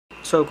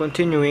So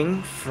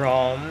continuing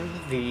from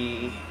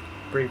the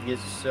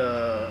previous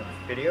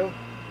video,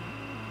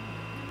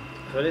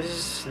 so this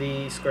is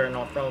the square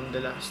knot from the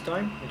last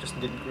time. I just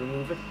didn't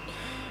remove it,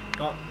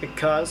 not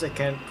because I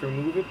can't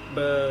remove it,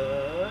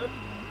 but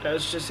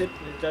that's just it.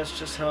 That's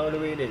just how the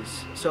way it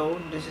is. So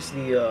this is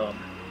the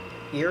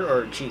ear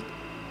or cheek.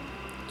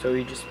 So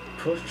you just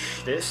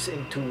push this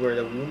into where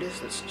the wound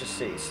is. Let's just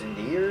say it's in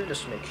the ear.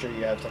 Just make sure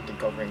you have something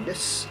covering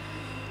this,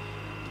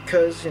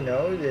 because you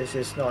know this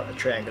is not a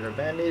triangular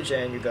bandage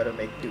and you gotta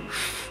make do.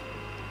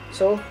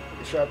 So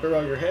just wrap it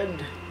around your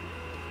head.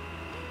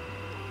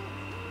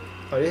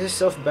 Oh, this is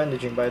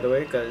self-bandaging, by the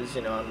way, because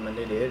you know I'm an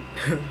idiot.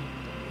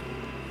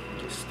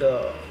 Just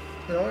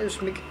you know,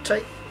 just make it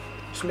tight.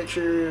 Just make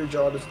sure your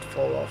jaw doesn't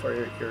fall off or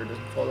your ear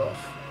doesn't fall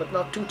off, but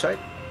not too tight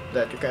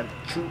that you can't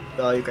chew,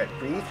 you can't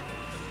breathe.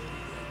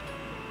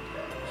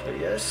 So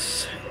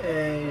yes,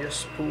 and you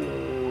just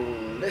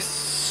pull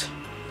this.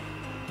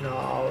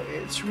 Now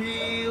it's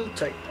real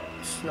tight.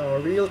 It's now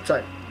real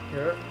tight.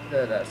 Yeah,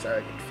 that's how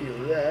I can feel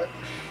that.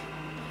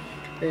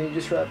 Then you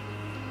just wrap.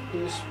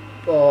 You just,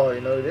 oh,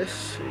 you know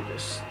this. You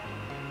just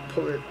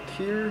pull it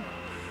here.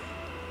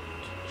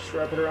 Just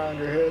wrap it around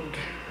your head,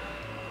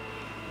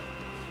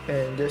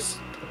 and just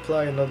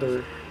apply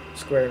another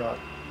square knot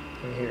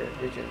in here,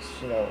 which is,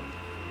 you know,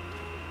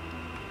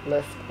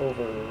 left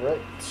over right.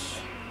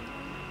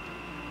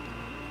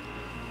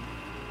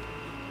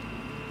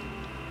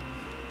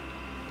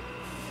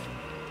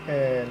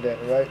 And then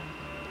right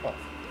up,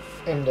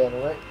 and then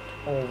right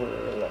over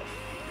left.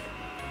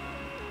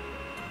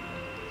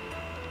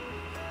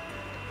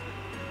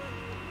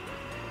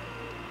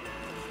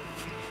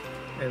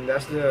 And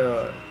that's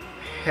the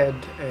head,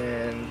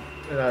 and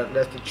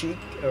that's the cheek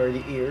or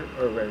the ear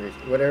or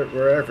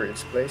wherever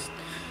it's placed.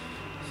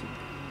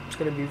 It's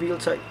gonna be real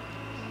tight.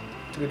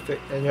 It's a good fit,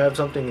 and you have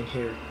something in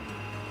here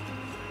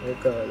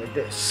like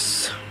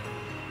this.